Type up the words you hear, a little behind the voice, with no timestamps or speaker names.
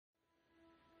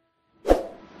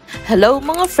Hello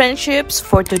mga friendships!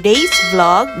 For today's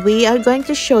vlog, we are going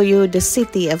to show you the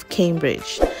city of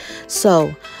Cambridge.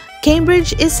 So,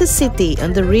 Cambridge is a city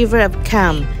on the River of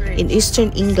Cam in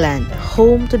eastern England,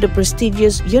 home to the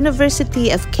prestigious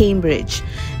University of Cambridge,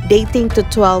 dating to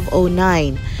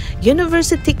 1209.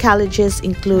 University colleges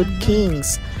include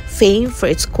King's, famed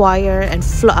for its choir and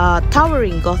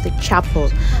towering Gothic chapel,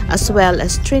 as well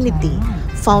as Trinity,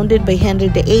 founded by Henry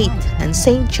VIII, and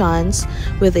St. John's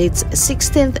with its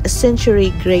 16th century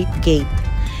Great Gate.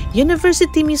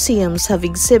 University museums have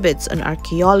exhibits on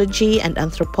archaeology and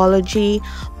anthropology,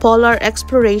 polar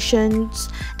explorations,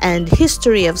 and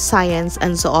history of science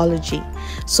and zoology.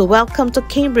 So welcome to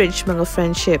Cambridge mga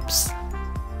friendships!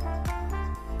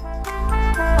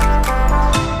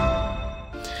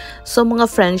 So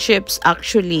mga friendships,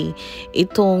 actually,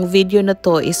 itong video na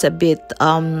to is a bit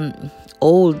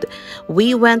old.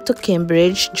 We went to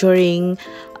Cambridge during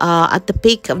at the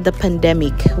peak of the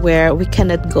pandemic, where we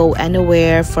cannot go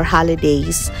anywhere for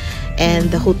holidays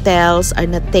and the hotels are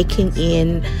not taking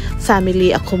in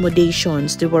family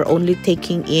accommodations. They were only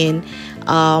taking in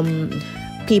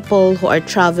people who are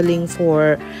traveling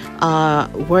for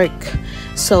work.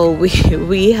 So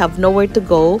we have nowhere to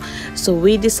go, so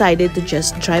we decided to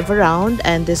just drive around,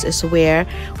 and this is where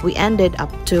we ended up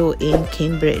to in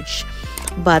Cambridge.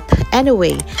 But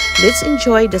anyway, let's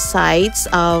enjoy the sights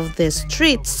of the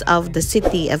streets of the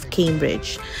city of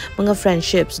Cambridge. Mga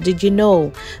friendships, did you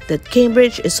know that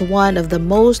Cambridge is one of the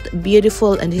most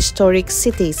beautiful and historic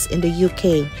cities in the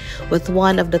UK, with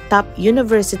one of the top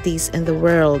universities in the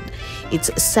world? Its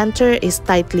center is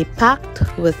tightly packed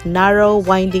with narrow,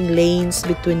 winding lanes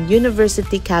between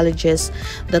university colleges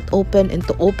that open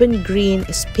into open green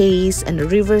space and a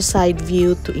riverside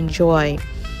view to enjoy.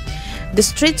 The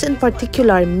streets in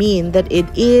particular mean that it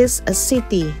is a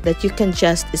city that you can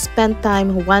just spend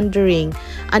time wandering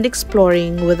and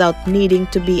exploring without needing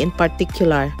to be in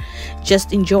particular,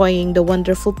 just enjoying the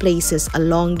wonderful places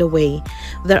along the way.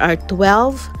 There are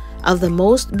 12 of the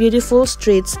most beautiful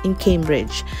streets in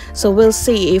Cambridge. So we'll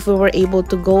see if we were able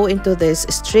to go into these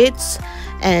streets,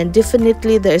 and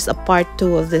definitely there's a part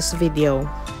 2 of this video.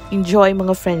 Enjoy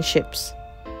mga friendships!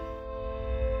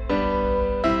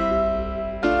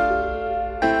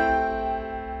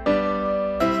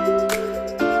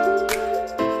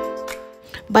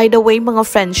 By the way, mga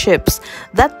friendships,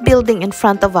 that building in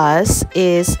front of us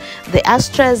is the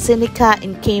Astra Zeneca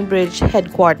in Cambridge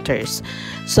headquarters.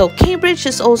 So Cambridge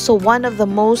is also one of the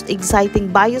most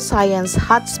exciting bioscience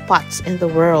hotspots in the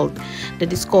world. The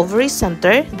Discovery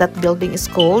Center, that building is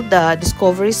called the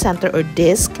Discovery Center or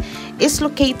DISC, is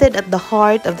located at the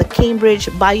heart of the Cambridge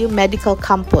Biomedical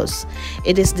Campus.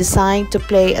 It is designed to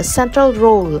play a central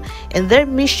role in their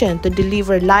mission to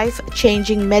deliver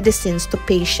life-changing medicines to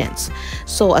patients.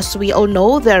 So as we all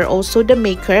know, they're also the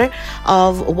maker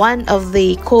of one of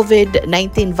the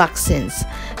COVID-19 vaccines.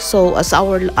 So as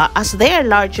their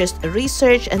largest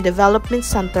research and development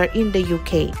center in the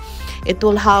UK. It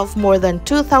will have more than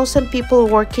 2,000 people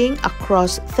working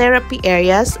across therapy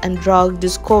areas and drug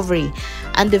discovery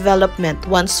and development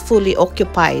once fully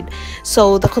occupied.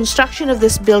 So the construction of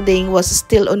this building was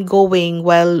still ongoing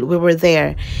while we were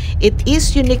there. It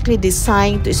is uniquely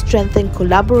designed to strengthen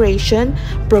collaboration,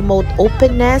 promote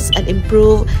openness, and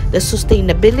improve the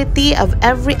sustainability of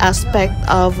every aspect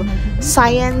of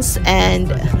science and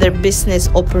their business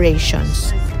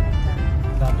operations.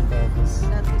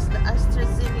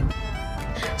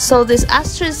 So this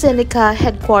AstraZeneca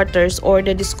headquarters, or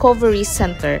the Discovery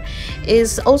Center,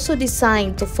 is also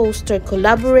designed to foster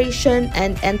collaboration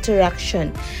and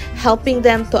interaction, helping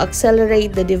them to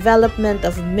accelerate the development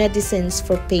of medicines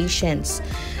for patients.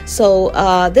 So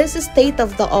this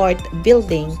state-of-the-art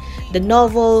building, the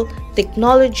novel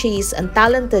technologies and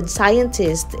talented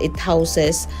scientists it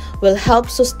houses will help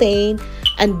sustain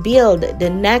and build the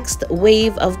next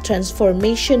wave of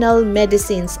transformational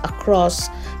medicines across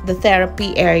the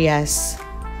therapy areas.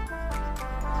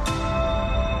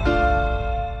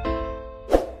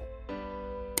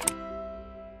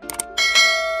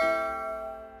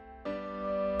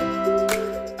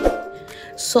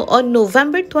 So on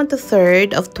November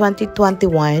 23rd of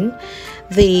 2021,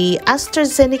 the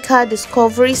AstraZeneca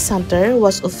Discovery Center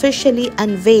was officially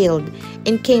unveiled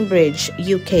in Cambridge,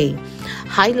 UK,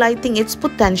 highlighting its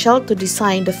potential to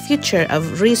design the future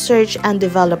of research and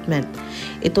development.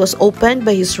 It was opened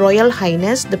by His Royal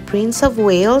Highness the Prince of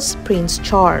Wales, Prince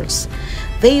Charles.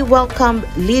 They welcomed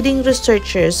leading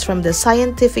researchers from the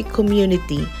scientific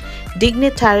community,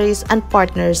 dignitaries and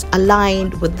partners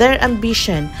aligned with their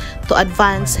ambition to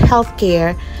advance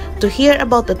healthcare to hear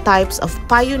about the types of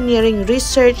pioneering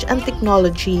research and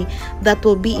technology that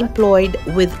will be employed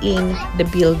within the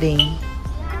building.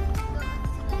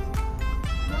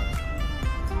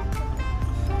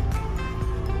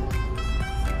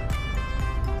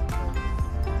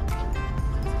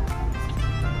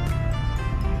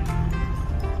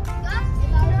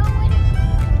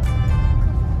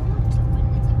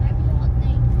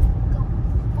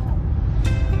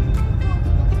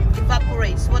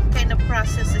 What kind of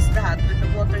process is that when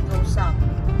the water goes up?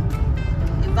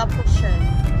 Evaporation.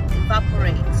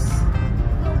 Evaporates.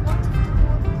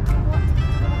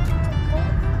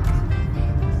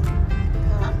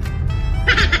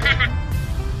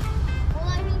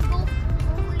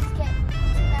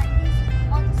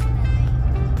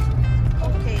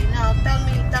 Okay, now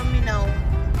tell me now,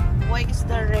 why is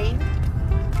the rain?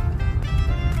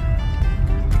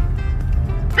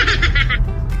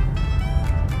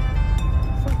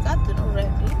 Forgotten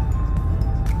already.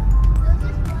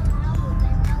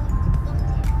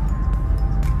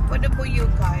 What about you,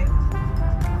 Kyle?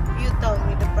 You tell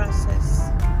me the process.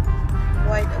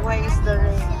 Why is the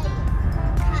rain?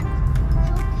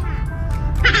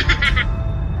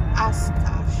 Ask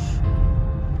Cash.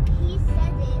 He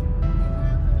said it, and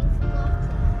I forgot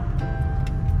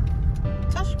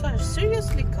it. Cash,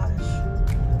 seriously, Cash.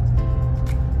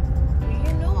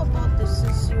 You know about this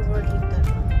since you were little.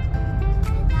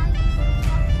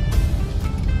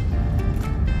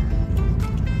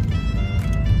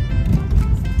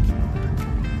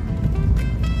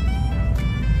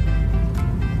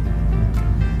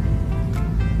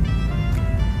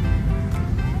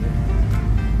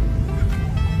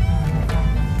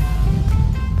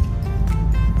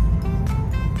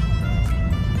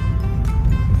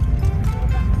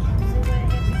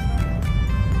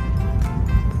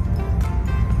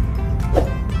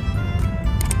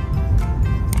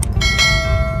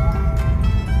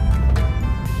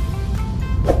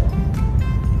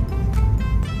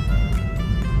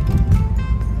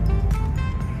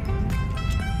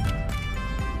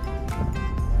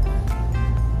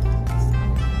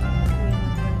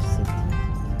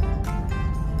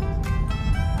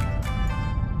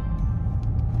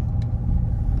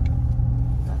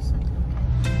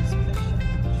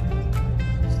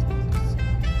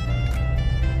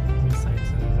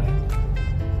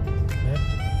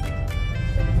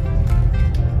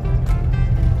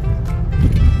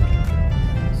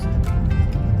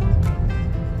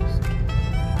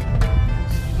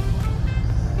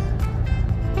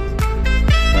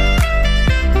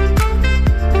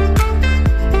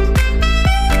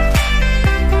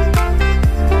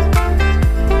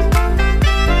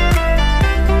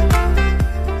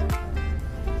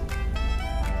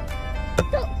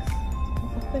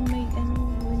 Open my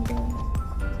window.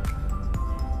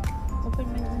 Open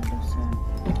my window, sir.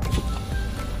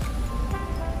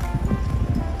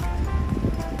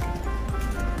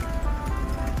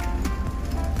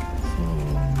 So,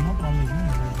 not only me,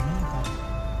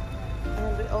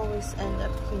 And we always end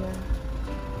up here.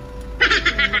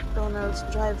 McDonald's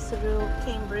drive-through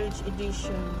Cambridge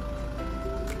edition.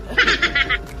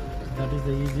 that is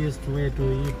the easiest way to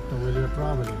eat while you're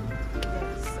traveling.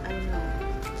 Yes, I know.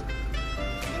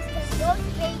 Those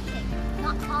bacon,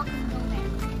 not talking no man.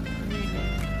 Really.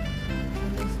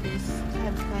 And this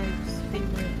Tab 5's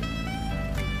favorite.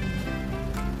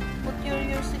 Put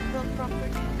your seatbelt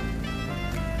properly.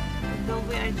 Although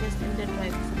we are just in the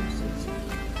drive-through, so it's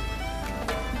okay.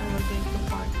 And we're going to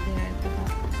park there at the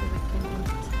back so we can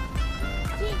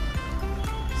eat.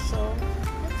 So,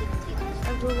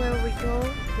 everywhere we go,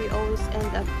 we always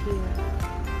end up here.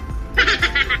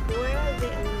 Where are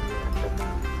they anyway at the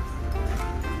back?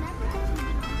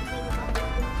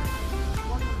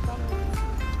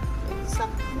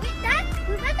 Exactly.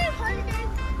 We went on holiday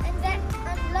and then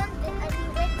in London and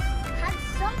we had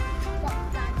some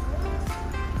McDonald's.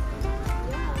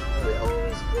 Yeah, we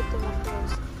always go to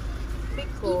McDonald's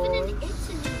because Even in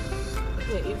Italy.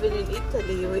 yeah, even in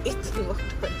Italy we eat in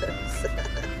McDonald's.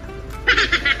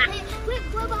 Hey, wait,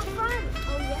 what about fun?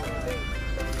 Oh yeah.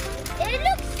 It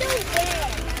looks so bad.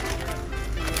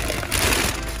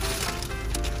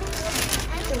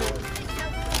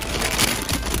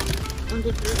 On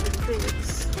the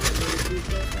treats.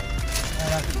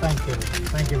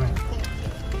 Thank you, man.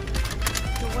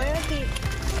 So where are they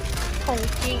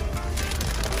honking?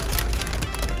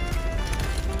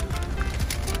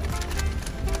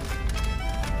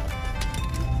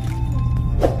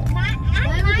 Why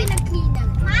are we gonna clean them?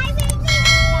 My baby.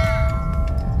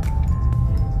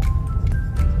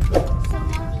 So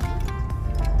mommy.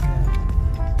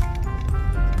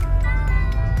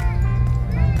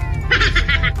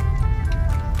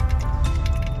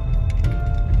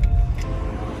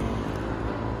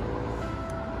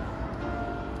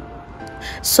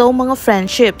 So mga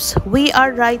friendships, we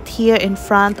are right here in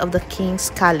front of the King's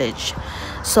College.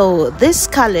 So this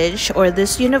college or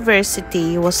this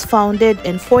university was founded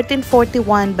in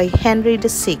 1441 by Henry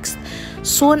VI,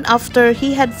 soon after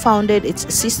he had founded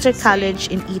its sister college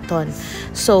in Eton.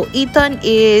 So Eton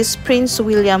is Prince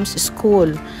William's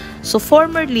School. So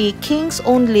formerly, kings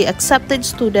only accepted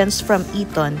students from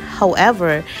Eton.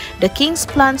 However, the king's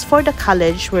plans for the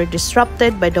college were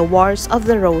disrupted by the Wars of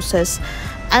the Roses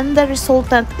and the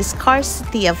resultant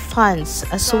scarcity of funds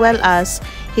as well as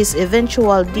his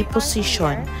eventual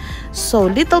deposition. So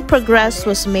little progress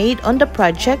was made on the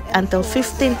project until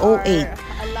 1508.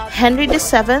 Henry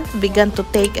VII began to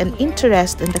take an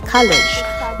interest in the college,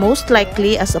 most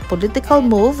likely as a political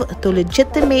move to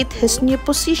legitimate his new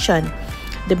position.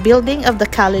 The building of the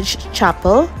college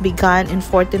chapel began in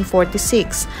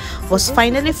 1446, was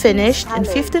finally finished in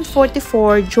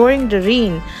 1544 during the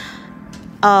reign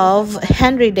of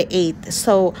Henry VIII.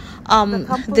 So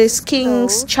this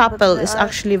King's Chapel is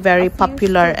actually very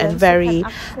popular and very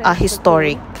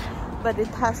historic. But it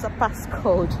has a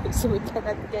passcode, so we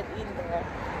cannot get in there.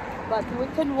 But we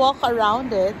can walk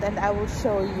around it and I will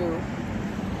show you.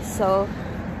 So,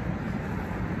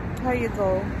 here you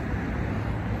go.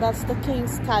 That's the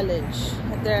King's College.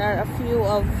 There are a few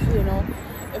of,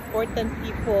 important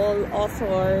people,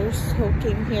 authors who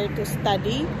came here to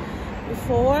study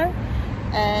before.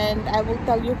 And I will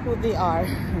tell you who they are.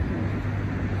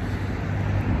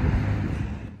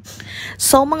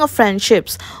 So mga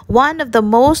friendships, one of the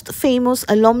most famous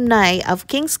alumni of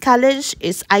King's College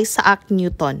is Isaac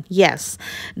Newton. Yes,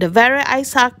 the very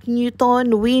Isaac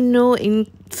Newton we knew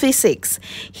in physics.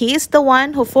 He is the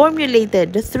one who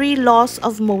formulated the 3 laws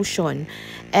of motion.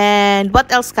 And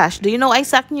what else, Cash? Do you know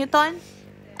Isaac Newton?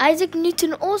 Isaac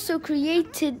Newton also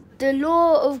created the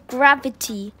law of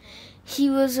gravity. He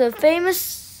was a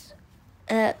famous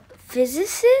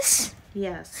physicist.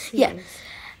 Yes. Yeah.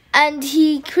 And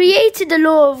he created the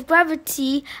law of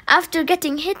gravity after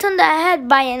getting hit on the head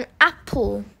by an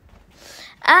apple.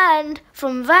 And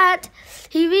from that,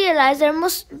 he realized there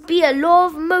must be a law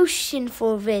of motion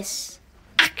for this.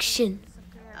 Action.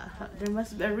 There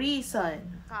must be a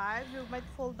reason. You might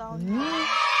fall down.